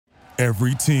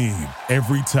Every team,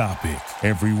 every topic,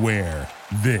 everywhere.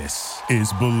 This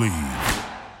is Believe.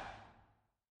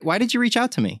 Why did you reach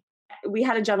out to me? We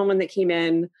had a gentleman that came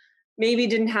in, maybe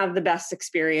didn't have the best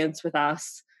experience with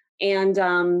us. And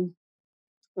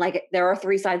there are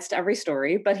three sides to every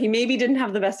story, but he maybe didn't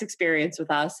have the best experience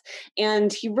with us.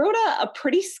 And he wrote a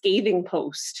pretty scathing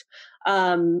post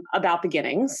about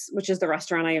Beginnings, which is the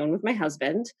restaurant I own with my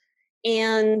husband.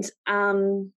 And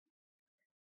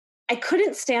I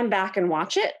couldn't stand back and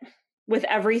watch it with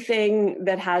everything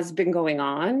that has been going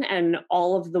on and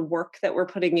all of the work that we're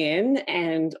putting in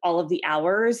and all of the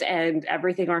hours and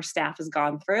everything our staff has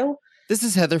gone through. This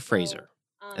is Heather Fraser.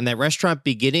 And that restaurant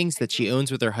Beginnings that she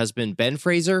owns with her husband, Ben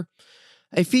Fraser,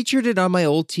 I featured it on my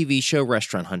old TV show,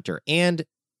 Restaurant Hunter, and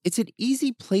it's an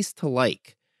easy place to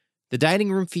like. The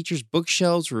dining room features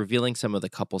bookshelves revealing some of the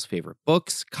couple's favorite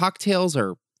books, cocktails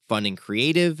are fun and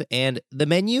creative, and the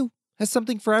menu has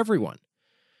something for everyone.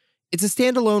 It's a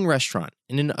standalone restaurant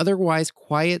in an otherwise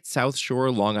quiet South Shore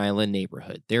Long Island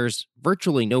neighborhood. There's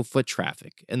virtually no foot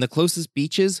traffic, and the closest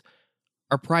beaches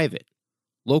are private.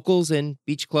 Locals and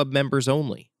beach club members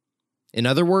only. In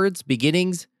other words,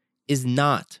 Beginnings is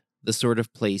not the sort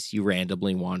of place you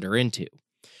randomly wander into.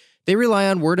 They rely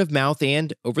on word of mouth,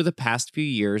 and over the past few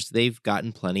years, they've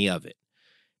gotten plenty of it.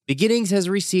 Beginnings has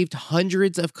received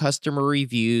hundreds of customer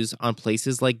reviews on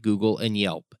places like Google and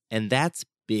Yelp, and that's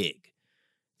big.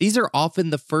 These are often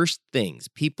the first things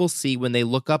people see when they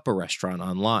look up a restaurant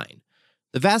online.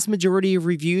 The vast majority of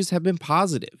reviews have been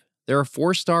positive. They're a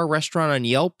 4-star restaurant on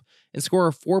Yelp and score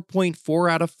a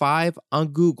 4.4 out of 5 on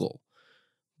Google.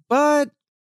 But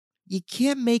you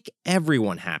can't make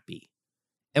everyone happy.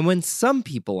 And when some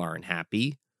people aren't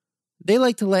happy, they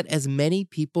like to let as many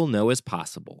people know as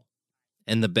possible.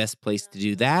 And the best place to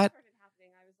do that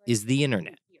is the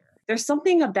internet. There's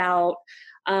something about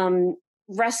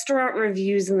restaurant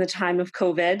reviews in the time of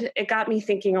COVID. It got me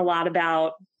thinking a lot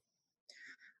about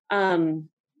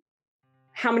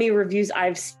how many reviews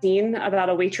I've seen about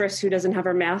a waitress who doesn't have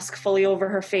her mask fully over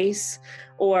her face,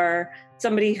 or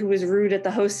somebody who was rude at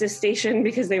the hostess station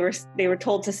because they were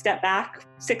told to step back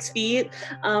 6 feet.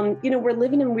 We're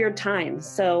living in weird times.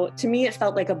 So to me, it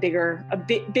felt like a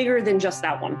bit bigger than just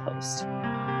that one post.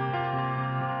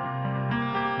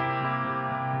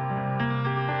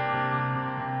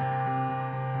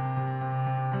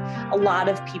 A lot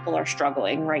of people are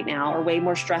struggling right now, are way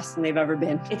more stressed than they've ever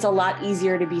been. It's a lot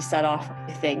easier to be set off,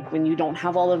 I think, when you don't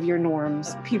have all of your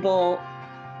norms. People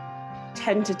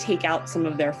tend to take out some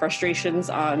of their frustrations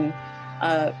on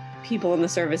people in the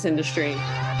service industry.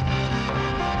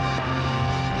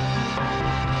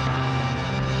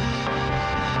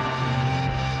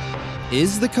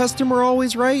 Is the customer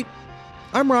always right?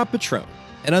 I'm Rob Petrone,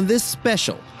 and on this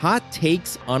special Hot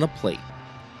Takes on a Plate,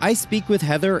 I speak with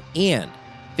Heather and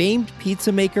famed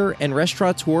pizza maker and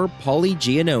restaurateur Paulie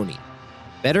Giannone,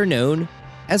 better known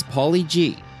as Paulie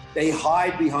G. They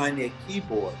hide behind their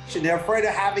keyboard, and they're afraid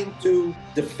of having to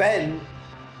defend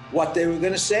what they were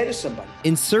going to say to somebody.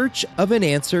 In search of an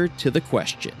answer to the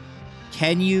question,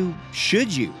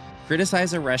 should you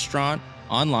criticize a restaurant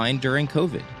online during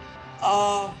COVID?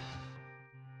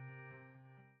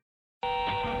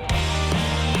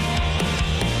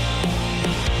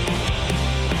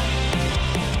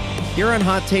 Here on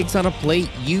Hot Takes on a Plate,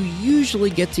 you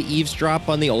usually get to eavesdrop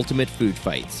on the ultimate food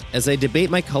fights as I debate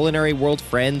my culinary world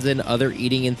friends and other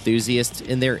eating enthusiasts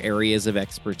in their areas of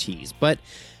expertise. But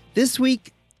this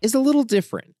week is a little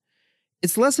different.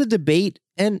 It's less a debate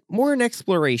and more an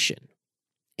exploration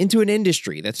into an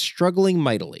industry that's struggling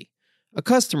mightily, a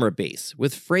customer base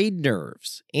with frayed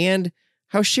nerves, and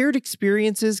how shared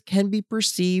experiences can be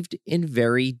perceived in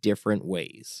very different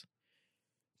ways.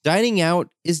 Dining out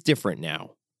is different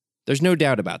now. There's no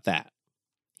doubt about that.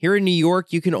 Here in New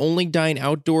York, you can only dine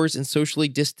outdoors and socially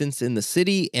distance in the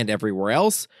city, and everywhere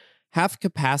else, half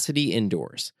capacity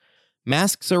indoors.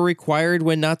 Masks are required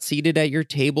when not seated at your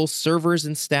table, servers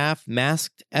and staff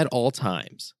masked at all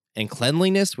times. And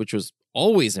cleanliness, which was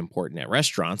always important at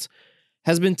restaurants,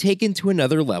 has been taken to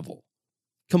another level.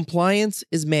 Compliance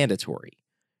is mandatory,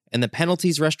 and the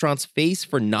penalties restaurants face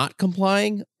for not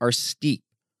complying are steep.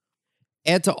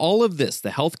 Add to all of this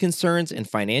the health concerns and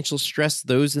financial stress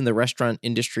those in the restaurant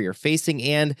industry are facing,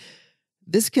 and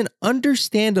this can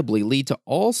understandably lead to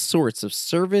all sorts of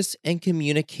service and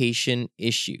communication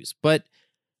issues. But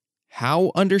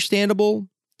how understandable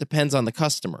depends on the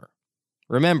customer.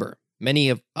 Remember, many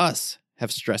of us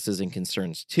have stresses and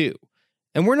concerns too,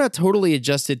 and we're not totally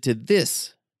adjusted to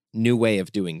this new way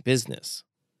of doing business.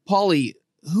 Paulie,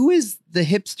 who is the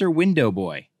hipster window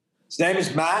boy? His name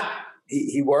is Matt.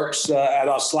 He works at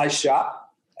our slice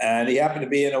shop, And he happened to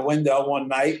be in a window one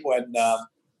night when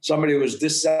somebody was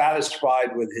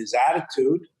dissatisfied with his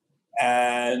attitude,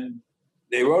 and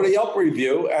they wrote a Yelp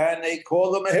review, and they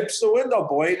called him a hipster window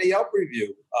boy in the Yelp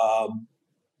review.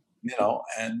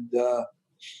 And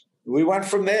we went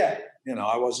from there.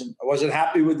 I wasn't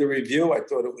happy with the review. I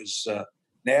thought it was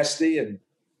nasty, and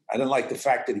I didn't like the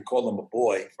fact that he called him a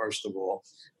boy, first of all.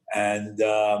 And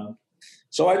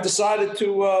so I decided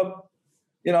to,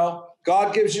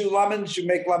 God gives you lemons, you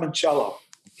make limoncello.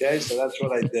 Okay, so that's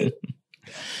what I did.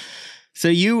 So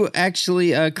you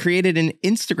actually created an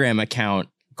Instagram account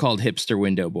called Hipster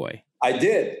Window Boy. I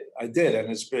did, and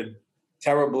it's been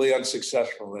terribly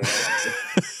unsuccessful.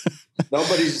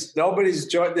 Nobody's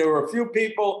joined. There were a few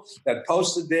people that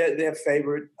posted their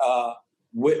favorite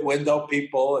window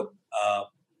people, and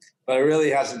but it really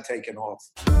hasn't taken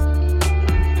off.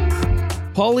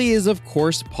 Paulie is, of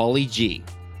course, Paulie G.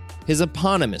 His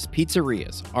eponymous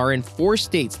pizzerias are in 4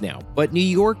 states now, but New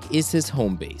York is his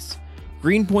home base.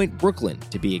 Greenpoint, Brooklyn,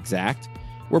 to be exact,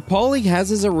 where Paulie has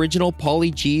his original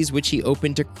Paulie G's, which he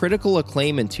opened to critical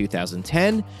acclaim in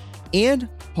 2010, and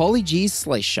Paulie G's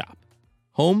Slice Shop,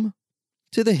 home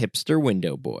to the Hipster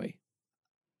Window Boy.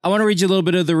 I want to read you a little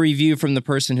bit of the review from the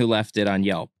person who left it on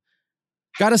Yelp.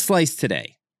 Got a slice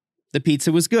today. The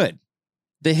pizza was good.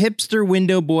 The hipster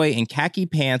window boy in khaki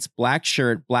pants, black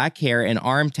shirt, black hair, and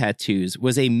arm tattoos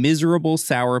was a miserable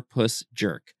sourpuss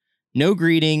jerk. No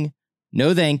greeting,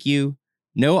 no thank you,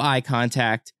 no eye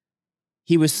contact.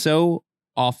 He was so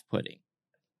off-putting.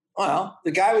 Well,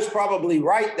 the guy was probably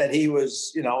right that he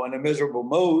was, in a miserable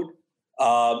mood.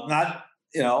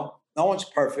 No one's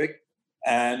perfect.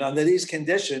 And under these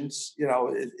conditions,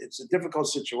 it's a difficult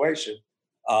situation.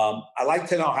 I like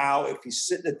to know how, if he's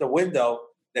sitting at the window,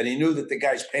 that he knew that the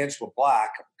guy's pants were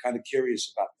black. I'm kind of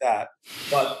curious about that.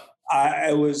 But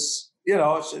I was,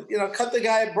 cut the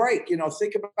guy a break.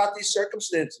 Think about these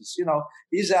circumstances.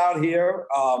 He's out here.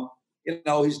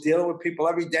 He's dealing with people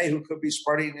every day who could be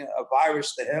spreading a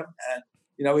virus to him. And,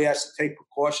 he has to take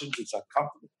precautions. It's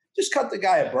uncomfortable. Just cut the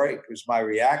guy a break was my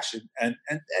reaction. And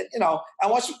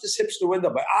what's with this hipster window?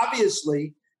 But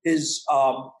obviously his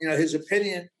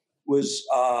opinion was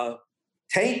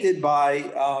tainted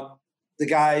by the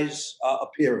guy's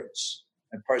appearance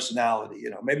and personality.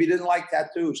 Maybe he didn't like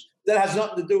tattoos. That has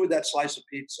nothing to do with that slice of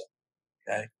pizza.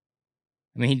 Okay.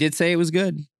 I mean, he did say it was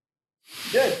good.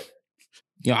 Good.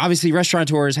 Obviously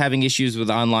restaurateurs having issues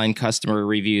with online customer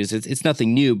reviews. It's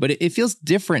nothing new, but it feels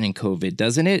different in COVID,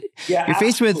 doesn't it? Yeah, you're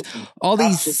faced with all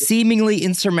these seemingly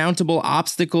insurmountable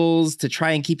obstacles to try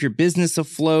and keep your business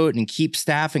afloat and keep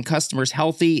staff and customers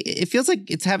healthy. It feels like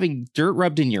it's having dirt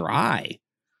rubbed in your eye.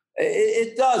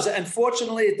 It does.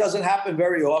 Unfortunately, it doesn't happen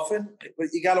very often, but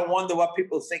you got to wonder what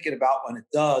people are thinking about when it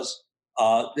does.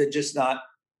 They're just not,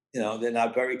 they're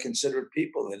not very considerate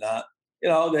people. They're not,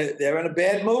 they're in a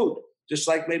bad mood. Just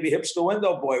like maybe Hipster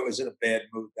Window Boy was in a bad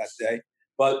mood that day.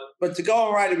 But to go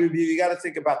and write a review, you got to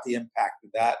think about the impact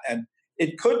of that. And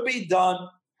it could be done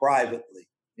privately.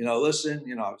 Listen,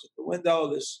 I was at the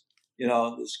window. This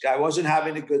guy wasn't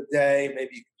having a good day.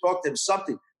 Maybe you can talk to him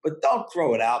something, but don't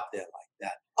throw it out there like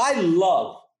that. I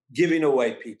love giving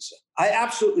away pizza. I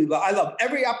absolutely love. I love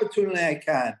every opportunity I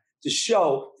can to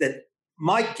show that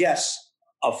my guests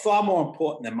are far more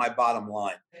important than my bottom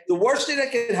line. The worst thing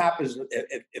that can happen is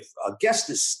if a guest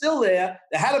is still there,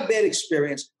 they had a bad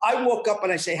experience, I walk up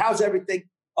and I say, how's everything?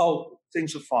 Oh,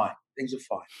 things are fine. Things are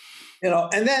fine.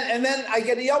 And then I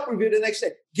get a Yelp review the next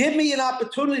day. Give me an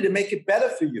opportunity to make it better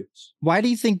for you. Why do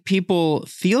you think people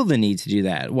feel the need to do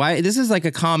that? Why? This is like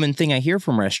a common thing I hear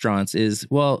from restaurants is,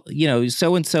 well,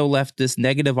 so-and-so left this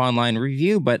negative online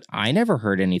review, but I never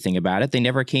heard anything about it. They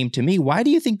never came to me. Why do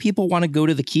you think people want to go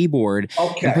to the keyboard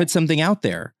and put something out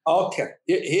there? Okay.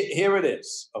 Here it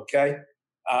is. Okay.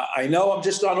 I know I'm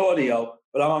just on audio,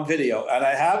 but I'm on video. And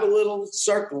I have a little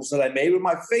circles that I made with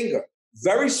my finger.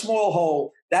 Very small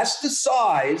hole. That's the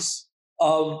size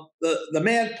of the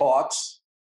man parts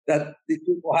that these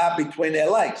people have between their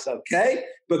legs, okay?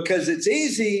 Because it's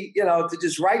easy, to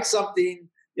just write something,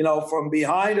 from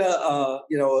behind a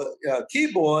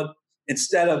keyboard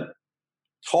instead of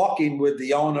talking with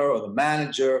the owner or the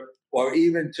manager or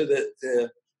even to the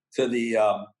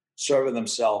server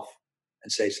themselves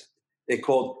and say something. They're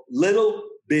called little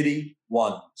bitty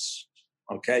ones.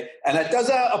 Okay, and it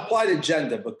doesn't apply to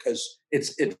gender because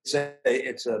it's just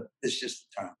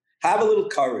a term. Have a little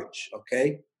courage.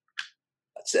 Okay,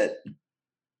 that's it.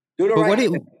 Do the right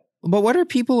thing. But what are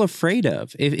people afraid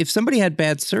of? If somebody had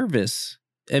bad service,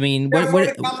 I mean, they're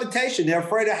afraid of confrontation. They're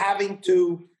afraid of having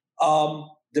to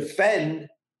defend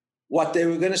what they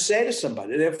were going to say to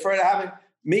somebody. They're afraid of having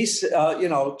me,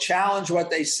 challenge what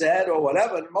they said or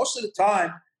whatever. And most of the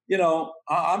time,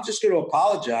 I'm just going to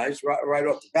apologize right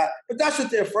off the bat. But that's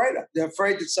what they're afraid of. They're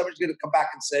afraid that somebody's going to come back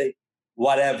and say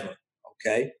whatever.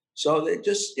 Okay. So they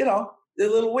just, they're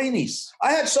little weenies.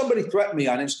 I had somebody threaten me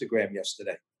on Instagram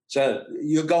yesterday. So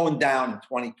you're going down in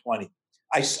 2020.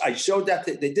 I showed that.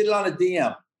 They did it on a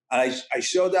DM. And I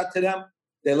showed that to them.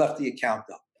 They left the account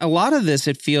up. A lot of this,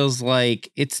 it feels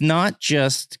like it's not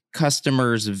just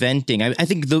customers venting. I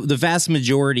think the vast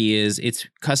majority is it's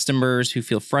customers who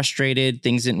feel frustrated.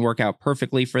 Things didn't work out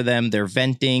perfectly for them. They're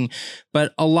venting.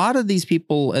 But a lot of these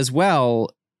people as well,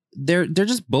 they're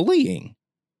just bullying.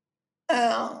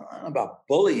 About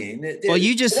bullying. Well,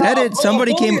 you just said it.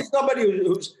 Somebody came. Somebody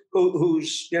who's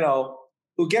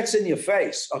who gets in your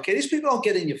face. Okay, these people don't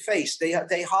get in your face. They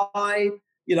hide.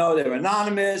 They're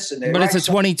anonymous, and it's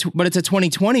a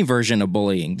 2020 version of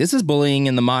bullying. This is bullying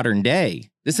in the modern day.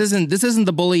 This isn't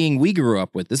the bullying we grew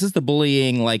up with. This is the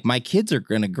bullying like my kids are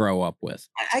going to grow up with.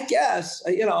 I guess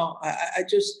a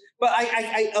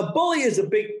bully is a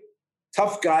big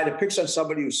tough guy that picks on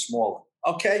somebody who's smaller.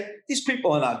 Okay, these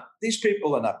people are not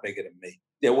bigger than me.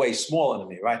 They're way smaller than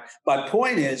me, right? My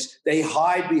point is they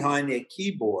hide behind their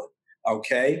keyboard.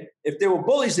 Okay, if they were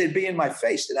bullies, they'd be in my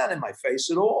face. They're not in my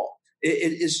face at all.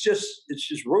 It's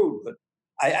just rude, but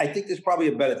I think there's probably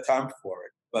a better time for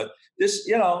it. But this,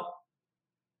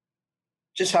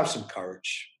 just have some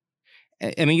courage.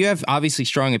 I mean, you have obviously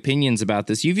strong opinions about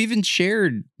this. You've even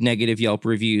shared negative Yelp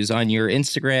reviews on your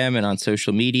Instagram and on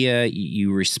social media.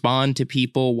 You respond to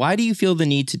people. Why do you feel the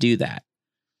need to do that?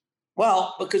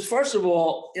 Well, because first of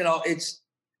all, it's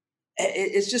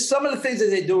just some of the things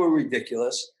that they do are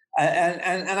ridiculous.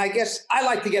 And I guess I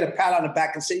like to get a pat on the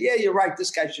back and say, yeah, you're right.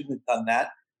 This guy shouldn't have done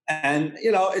that. And,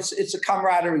 it's a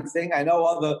camaraderie thing. I know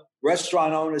other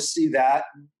restaurant owners see that.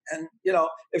 And,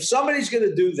 if somebody's going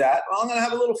to do that, well, I'm going to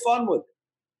have a little fun with it.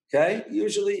 Okay.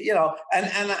 Usually, and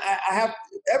I have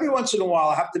every once in a while,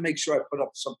 I have to make sure I put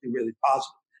up something really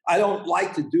positive. I don't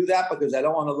like to do that because I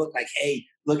don't want to look like, hey,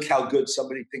 look how good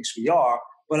somebody thinks we are.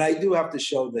 But I do have to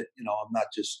show that, I'm not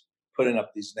just putting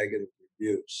up these negative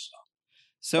reviews.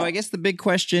 So I guess the big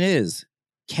question is,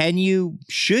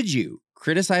 should you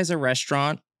criticize a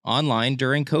restaurant online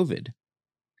during COVID?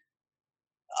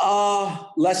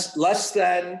 Less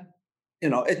than,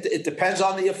 it depends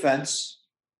on the offense.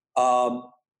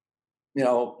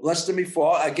 Less than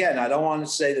before. Again, I don't want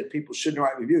to say that people shouldn't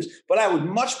write reviews, but I would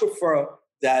much prefer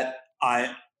that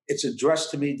it's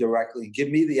addressed to me directly. Give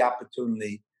me the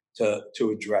opportunity to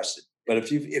address it. But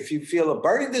if you feel a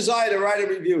burning desire to write a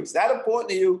review, it's that important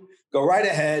to you, go right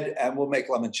ahead and we'll make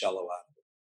limoncello out of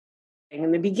it.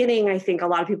 In the beginning, I think a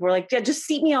lot of people were like, yeah, just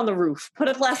seat me on the roof, put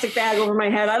a plastic bag over my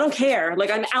head. I don't care.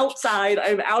 Like, I'm outside,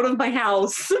 I'm out of my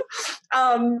house.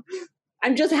 I'm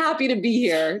just happy to be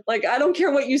here. Like, I don't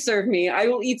care what you serve me. I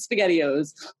will eat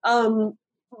SpaghettiOs.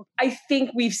 I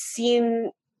think we've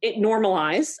seen it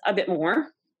normalize a bit more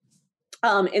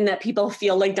in that people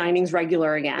feel like dining's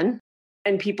regular again.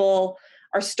 And people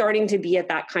are starting to be at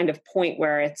that kind of point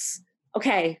where it's,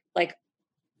 okay, like,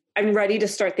 I'm ready to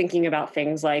start thinking about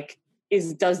things like,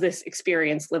 does this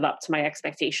experience live up to my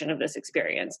expectation of this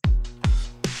experience?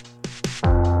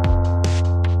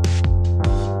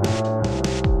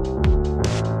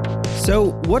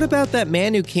 So what about that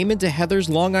man who came into Heather's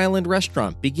Long Island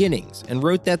restaurant, Beginnings, and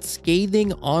wrote that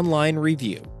scathing online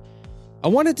review? I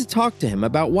wanted to talk to him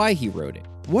about why he wrote it,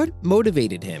 what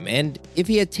motivated him, and if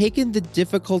he had taken the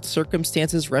difficult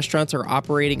circumstances restaurants are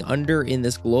operating under in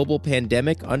this global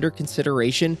pandemic under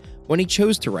consideration when he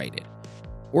chose to write it,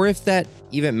 or if that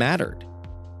even mattered.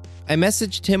 I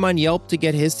messaged him on Yelp to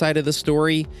get his side of the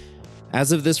story.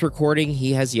 As of this recording,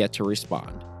 he has yet to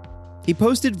respond. He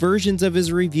posted versions of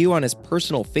his review on his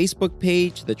personal Facebook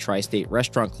page, the Tri-State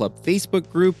Restaurant Club Facebook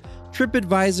group,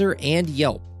 TripAdvisor, and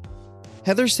Yelp.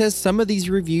 Heather says some of these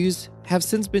reviews have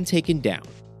since been taken down,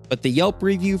 but the Yelp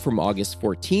review from August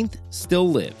 14th still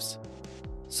lives.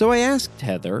 So I asked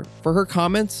Heather for her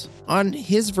comments on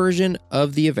his version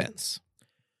of the events.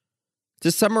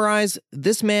 To summarize,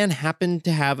 this man happened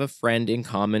to have a friend in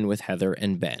common with Heather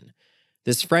and Ben.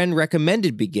 This friend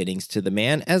recommended Beginnings to the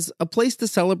man as a place to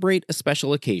celebrate a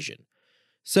special occasion.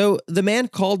 So the man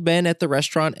called Ben at the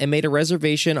restaurant and made a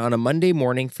reservation on a Monday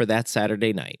morning for that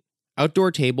Saturday night.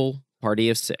 Outdoor table, party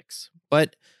of 6.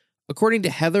 But according to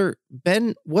Heather,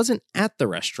 Ben wasn't at the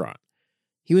restaurant.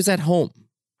 He was at home.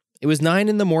 It was 9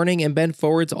 a.m. and Ben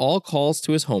forwards all calls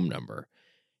to his home number.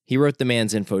 He wrote the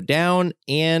man's info down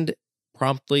and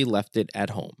promptly left it at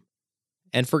home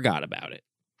and forgot about it.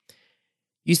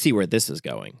 You see where this is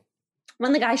going.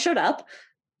 When the guy showed up,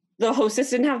 the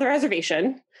hostess didn't have the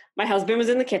reservation. My husband was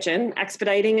in the kitchen,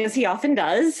 expediting as he often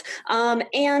does.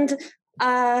 And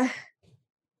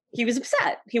he was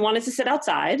upset. He wanted to sit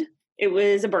outside. It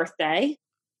was a birthday.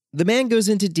 The man goes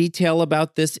into detail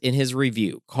about this in his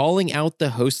review, calling out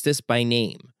the hostess by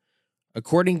name.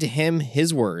 According to him,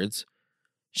 his words,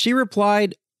 she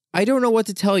replied, "I don't know what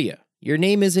to tell you. Your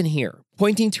name isn't here,"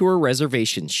 pointing to her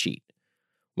reservation sheet.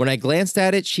 When I glanced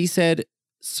at it, she said,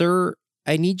 "Sir,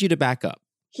 I need you to back up."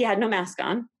 He had no mask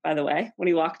on, by the way, when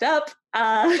he walked up.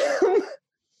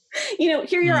 Here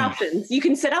are your options. You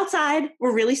can sit outside.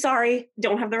 We're really sorry.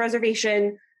 Don't have the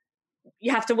reservation.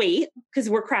 You have to wait because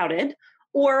we're crowded.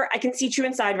 Or I can seat you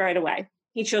inside right away.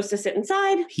 He chose to sit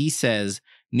inside. He says,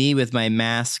 me with my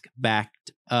mask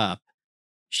backed up.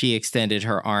 She extended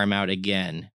her arm out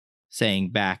again,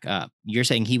 saying back up. You're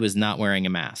saying he was not wearing a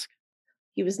mask?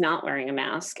 He was not wearing a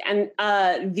mask. And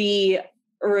the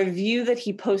review that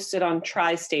he posted on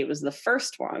Tri-State was the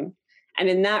first one. And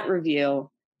in that review,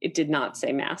 it did not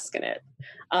say mask in it.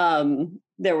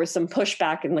 There was some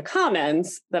pushback in the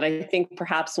comments that I think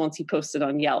perhaps once he posted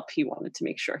on Yelp, he wanted to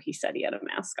make sure he said he had a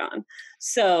mask on.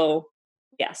 So,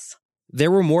 yes. There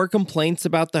were more complaints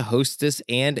about the hostess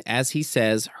and, as he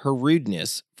says, her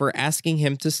rudeness for asking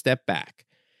him to step back.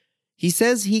 He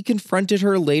says he confronted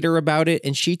her later about it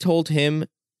and she told him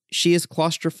she is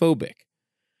claustrophobic.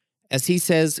 As he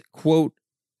says, quote,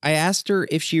 I asked her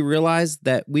if she realized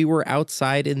that we were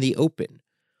outside in the open.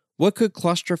 What could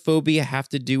claustrophobia have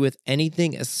to do with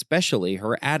anything, especially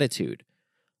her attitude?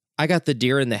 I got the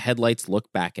deer in the headlights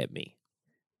look back at me.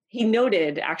 He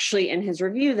noted, actually, in his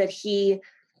review that he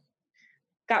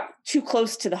got too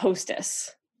close to the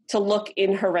hostess to look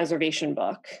in her reservation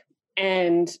book.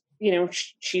 And,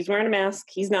 she's wearing a mask.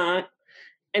 He's not.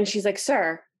 And she's like,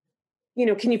 sir,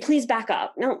 can you please back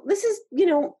up? Now, this is,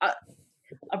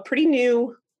 a pretty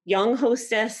new young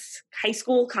hostess, high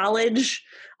school, college,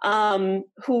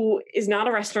 who is not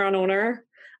a restaurant owner,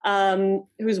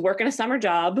 who's working a summer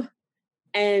job.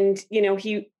 And,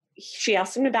 she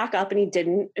asked him to back up and he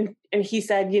didn't. And he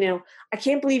said, I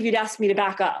can't believe you'd ask me to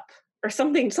back up, or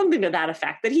something to that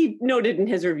effect that he noted in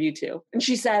his review too. And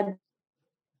she said,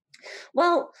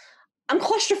 well, I'm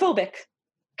claustrophobic.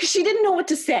 Because she didn't know what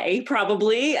to say,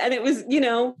 probably. And it was,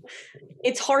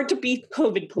 it's hard to beat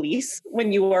COVID police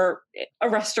when you are a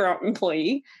restaurant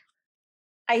employee.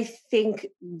 I think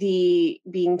the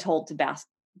being told to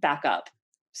back up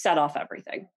set off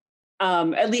everything.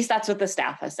 At least that's what the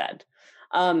staff has said.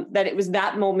 That it was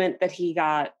that moment that he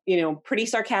got, pretty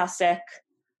sarcastic,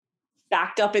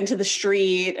 backed up into the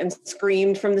street and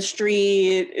screamed from the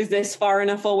street, is this far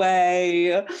enough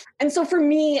away? And so for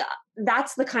me,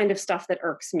 that's the kind of stuff that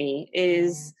irks me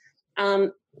is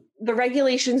the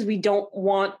regulations we don't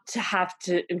want to have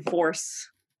to enforce,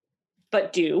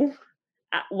 but do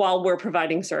while we're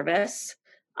providing service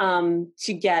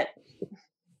to get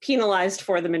penalized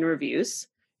for them in reviews.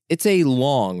 It's a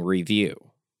long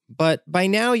review, but by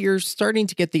now you're starting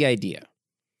to get the idea.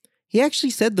 He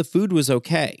actually said the food was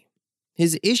okay.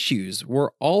 His issues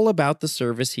were all about the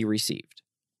service he received.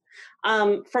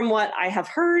 From what I have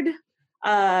heard,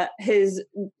 one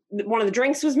of the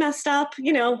drinks was messed up,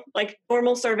 like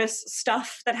normal service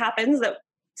stuff that happens that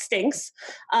stinks.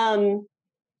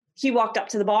 He walked up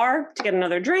to the bar to get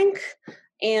another drink,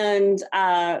 and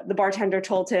the bartender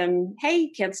told him, hey,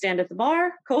 can't stand at the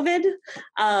bar, COVID.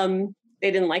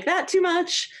 They didn't like that too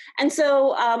much. And so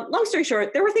long story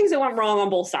short, there were things that went wrong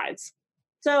on both sides.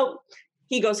 So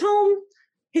he goes home,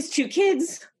 his two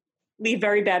kids leave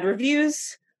very bad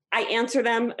reviews. I answer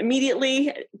them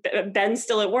immediately. Ben's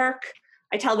still at work.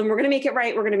 I tell them, we're going to make it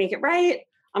right. We're going to make it right.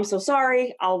 I'm so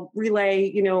sorry. I'll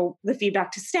relay, the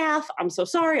feedback to staff. I'm so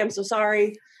sorry. I'm so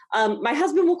sorry. My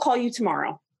husband will call you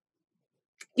tomorrow.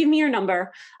 Give me your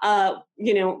number.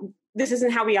 This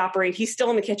isn't how we operate. He's still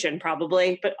in the kitchen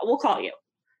probably, but we'll call you.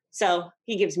 So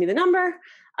he gives me the number.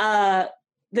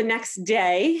 The next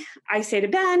day I say to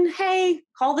Ben, hey,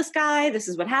 call this guy. This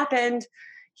is what happened.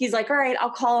 He's like, all right,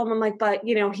 I'll call him. I'm like, but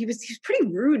he's pretty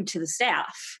rude to the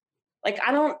staff. Like,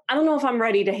 I don't know if I'm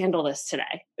ready to handle this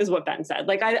today, is what Ben said.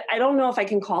 Like, I don't know if I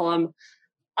can call him.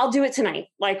 I'll do it tonight.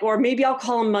 Like, or maybe I'll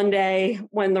call him Monday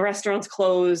when the restaurant's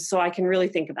closed so I can really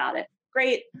think about it.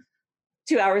 Great.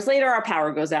 2 hours later, our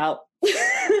power goes out.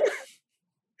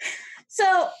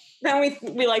 So then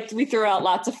we threw out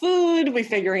lots of food. We're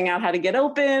figuring out how to get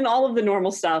open, all of the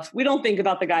normal stuff. We don't think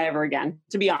about the guy ever again,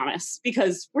 to be honest,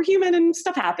 because we're human and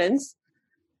stuff happens.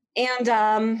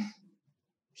 And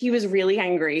he was really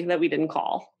angry that we didn't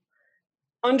call.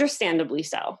 Understandably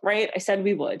so, right? I said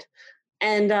we would.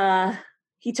 And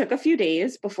he took a few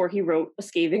days before he wrote a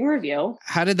scathing review.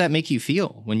 How did that make you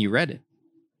feel when you read it?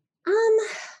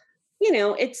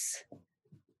 it's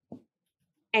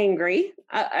angry.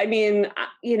 I mean,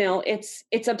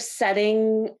 it's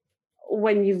upsetting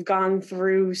when you've gone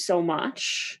through so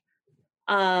much.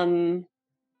 To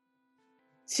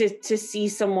see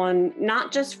someone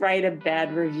not just write a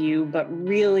bad review, but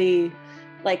really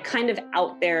like kind of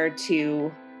out there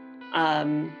to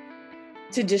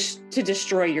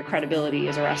destroy your credibility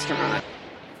as a restaurant.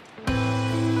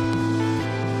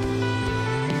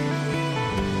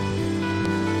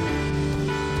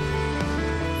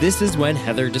 This is when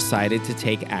Heather decided to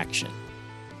take action.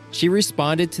 She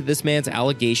responded to this man's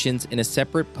allegations in a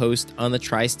separate post on the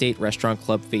Tri-State Restaurant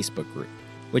Club Facebook group,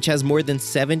 which has more than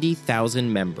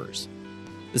 70,000 members.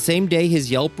 The same day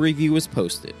his Yelp review was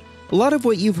posted. A lot of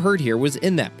what you've heard here was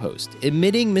in that post,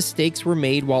 admitting mistakes were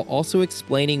made while also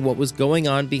explaining what was going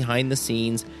on behind the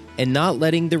scenes and not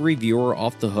letting the reviewer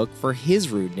off the hook for his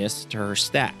rudeness to her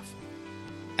staff.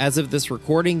 As of this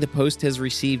recording, the post has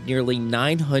received nearly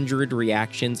 900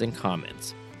 reactions and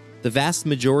comments, the vast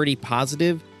majority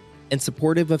positive and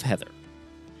supportive of Heather.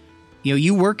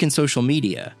 You work in social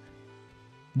media.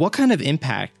 What kind of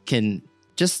impact can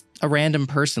just a random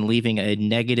person leaving a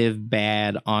negative,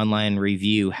 bad online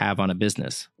review have on a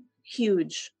business?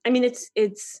 Huge. I mean,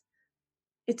 it's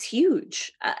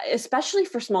huge, especially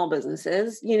for small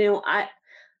businesses.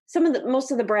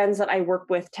 Most of the brands that I work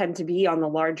with tend to be on the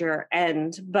larger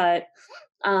end, but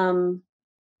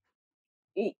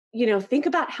think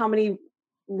about how many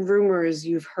rumors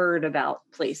you've heard about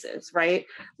places, right?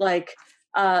 Like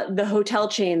the hotel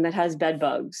chain that has bed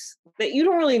bugs, that you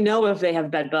don't really know if they have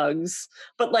bed bugs,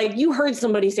 but like you heard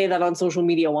somebody say that on social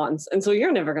media once, and so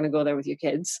you're never going to go there with your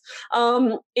kids.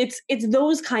 It's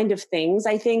those kind of things.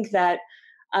 I think that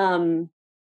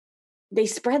they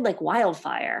spread like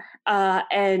wildfire,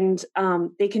 and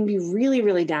they can be really,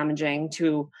 really damaging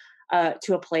to a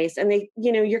place. And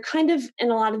you're kind of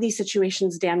in a lot of these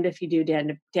situations, damned if you do,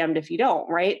 damned if you don't,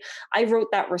 right? I wrote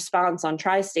that response on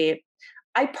Tri-State.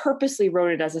 I purposely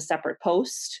wrote it as a separate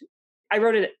post. I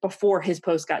wrote it before his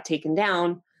post got taken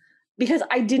down because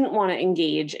I didn't want to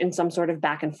engage in some sort of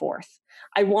back and forth.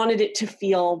 I wanted it to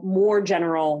feel more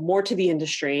general, more to the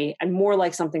industry, and more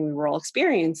like something we were all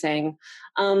experiencing.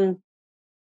 And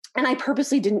I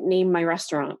purposely didn't name my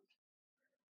restaurant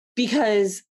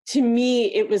because to me,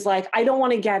 it was like, I don't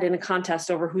want to get in a contest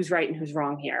over who's right and who's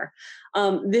wrong here.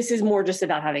 This is more just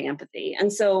about having empathy.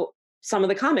 And so some of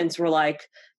the comments were like,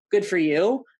 good for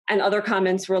you. And other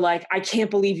comments were like, I can't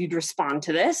believe you'd respond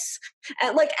to this.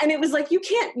 And it was like, you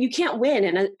can't win.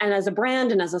 And as a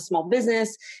brand and as a small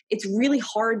business, it's really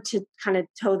hard to kind of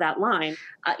toe that line.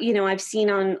 I've seen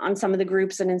on some of the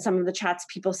groups and in some of the chats,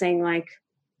 people saying like,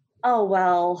 oh,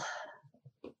 well,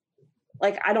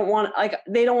 like,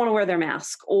 they don't want to wear their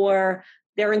mask, or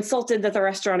they're insulted that the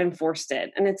restaurant enforced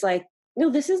it. And it's like, no,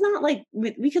 this is not like,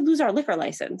 we could lose our liquor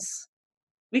license.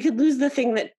 We could lose the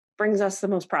thing that brings us the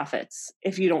most profits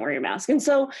if you don't wear your mask. And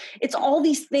so it's all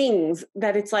these things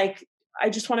that it's like, I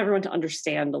just want everyone to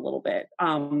understand a little bit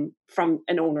from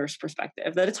an owner's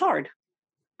perspective that it's hard.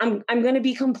 I'm going to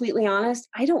be completely honest.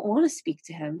 I don't want to speak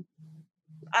to him.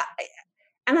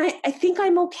 I think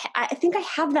I'm okay. I think I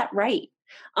have that right.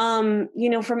 From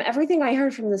everything I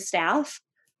heard from the staff,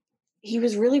 he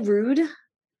was really rude.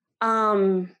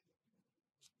 And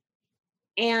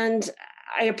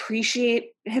I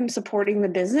appreciate him supporting the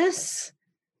business.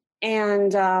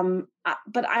 And,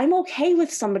 but I'm okay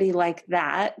with somebody like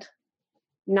that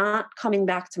not coming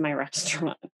back to my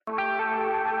restaurant.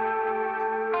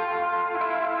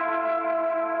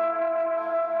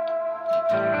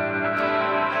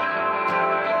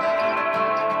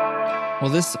 Well,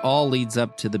 this all leads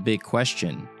up to the big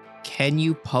question. Can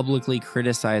you publicly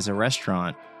criticize a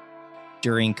restaurant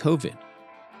during COVID?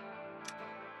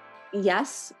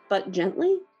 Yes, but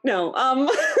gently. No,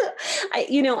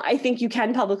 I think you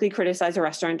can publicly criticize a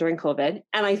restaurant during COVID.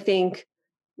 And I think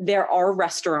there are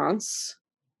restaurants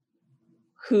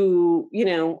who,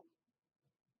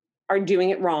 are doing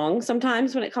it wrong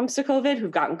sometimes when it comes to COVID, who've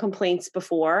gotten complaints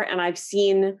before. And I've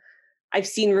seen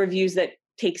reviews that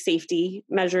take safety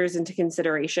measures into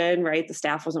consideration, right? The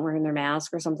staff wasn't wearing their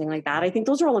mask or something like that. I think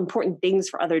those are all important things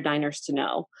for other diners to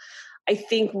know. I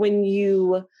think when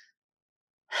you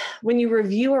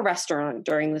review a restaurant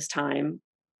during this time,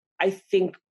 I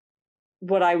think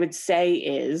what I would say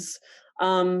is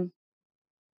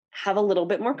have a little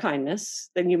bit more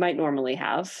kindness than you might normally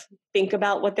have. Think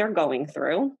about what they're going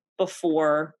through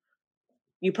before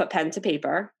you put pen to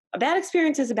paper. A bad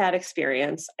experience is a bad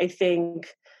experience. I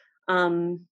think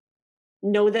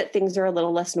know that things are a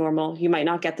little less normal. You might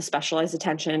not get the specialized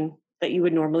attention that you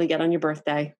would normally get on your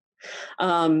birthday.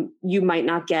 You might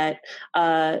not get,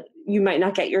 you might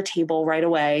not get your table right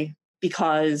away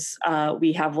because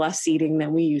we have less seating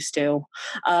than we used to.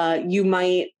 There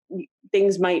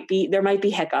might be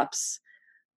hiccups.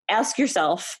 Ask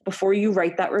yourself before you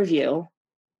write that review,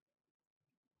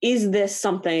 is this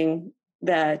something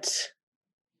that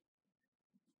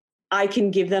I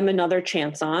can give them another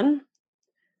chance on?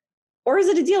 Or is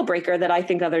it a deal breaker that I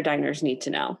think other diners need to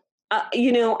know?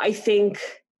 I think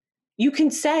you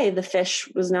can say the fish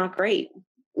was not great.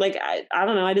 Like, I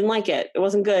don't know, I didn't like it. It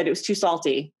wasn't good. It was too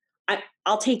salty.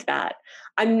 I'll take that.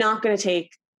 I'm not going to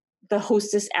take the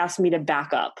hostess asked me to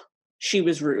back up. She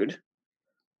was rude.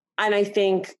 And I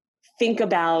think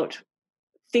about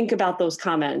those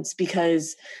comments,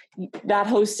 because that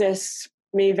hostess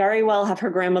may very well have her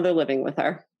grandmother living with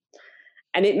her.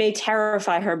 And it may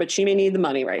terrify her, but she may need the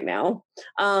money right now.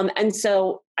 And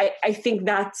so I think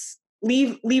that's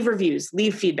leave reviews,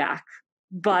 leave feedback,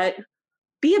 but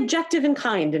be objective and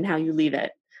kind in how you leave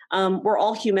it. We're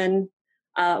all human.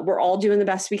 We're all doing the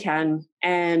best we can.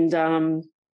 And,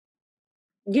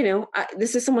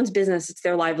 this is someone's business. It's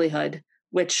their livelihood,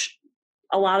 which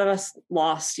a lot of us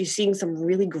lost. You're seeing some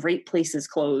really great places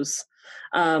close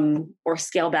or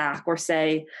scale back or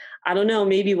say, I don't know,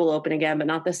 maybe we'll open again, but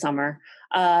not this summer.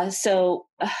 So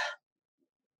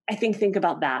I think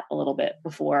about that a little bit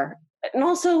before. And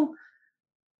also,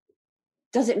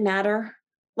 does it matter?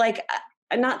 Like,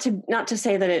 not to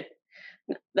say that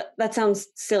that sounds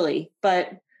silly,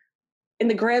 but in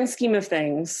the grand scheme of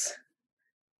things,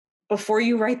 before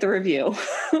you write the review,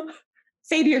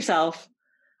 say to yourself,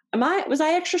 was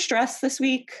I extra stressed this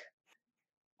week?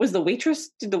 Did the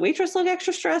waitress look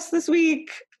extra stressed this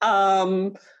week?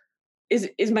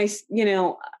 Is my,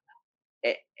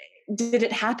 did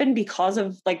it happen because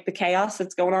of like the chaos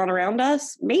that's going on around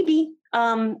us? Maybe.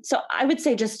 So I would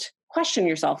say just question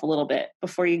yourself a little bit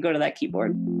before you go to that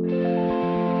keyboard.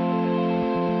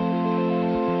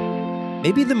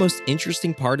 Maybe the most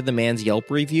interesting part of the man's Yelp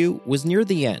review was near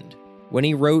the end, when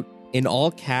he wrote, in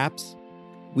all caps,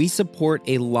 "We support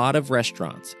a lot of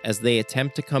restaurants as they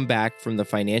attempt to come back from the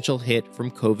financial hit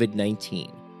from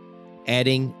COVID-19.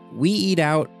 Adding, we eat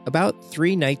out about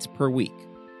 3 nights per week."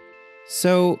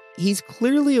 So he's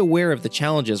clearly aware of the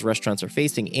challenges restaurants are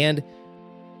facing, and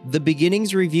the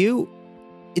Beginnings review,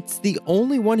 it's the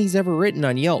only one he's ever written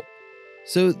on Yelp.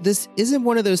 So this isn't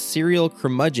one of those serial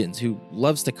curmudgeons who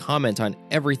loves to comment on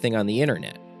everything on the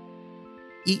internet.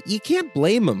 You can't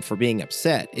blame him for being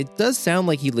upset. It does sound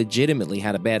like he legitimately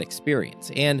had a bad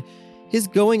experience, and his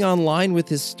going online with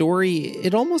his story,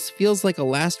 it almost feels like a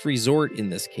last resort in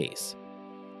this case.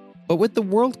 But with the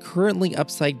world currently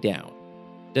upside down,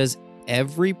 does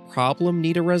every problem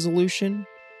need a resolution?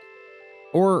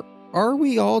 Or are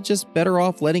we all just better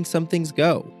off letting some things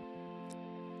go?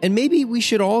 And maybe we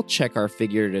should all check our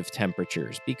figurative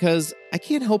temperatures, because I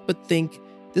can't help but think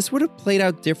this would have played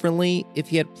out differently if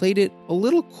he had played it a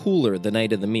little cooler the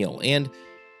night of the meal, and,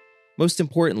 most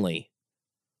importantly,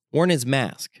 worn his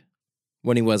mask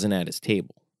when he wasn't at his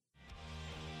table.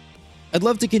 I'd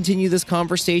love to continue this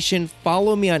conversation.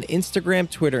 Follow me on Instagram,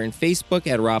 Twitter, and Facebook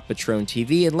at Rob Patrone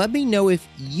TV, and let me know if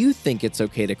you think it's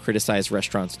okay to criticize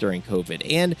restaurants during COVID.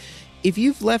 And if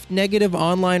you've left negative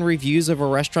online reviews of a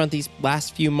restaurant these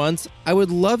last few months, I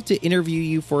would love to interview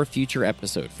you for a future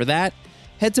episode. For that,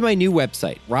 head to my new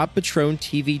website,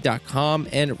 robpatronetv.com,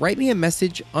 and write me a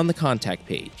message on the contact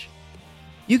page.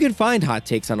 You can find Hot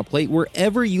Takes on a Plate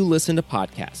wherever you listen to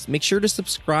podcasts. Make sure to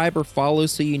subscribe or follow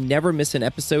so you never miss an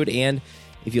episode. And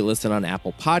if you listen on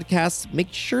Apple Podcasts,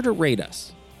 make sure to rate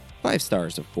us. 5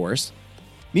 stars, of course.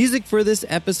 Music for this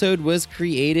episode was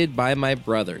created by my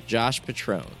brother, Josh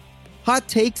Patrone. Hot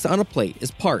Takes on a Plate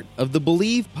is part of the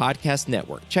Believe Podcast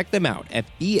Network. Check them out at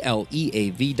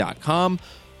BLEAV.com.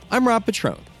 I'm Rob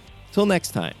Patrone. Till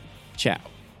next time, ciao.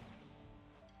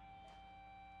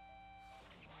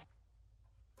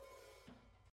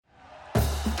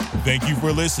 Thank you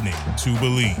for listening to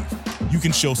Believe. You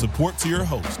can show support to your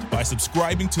host by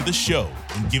subscribing to the show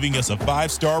and giving us a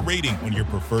 5-star rating on your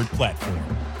preferred platform.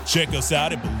 Check us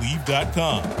out at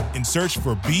Believe.com and search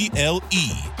for BLEAV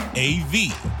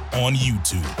on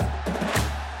YouTube.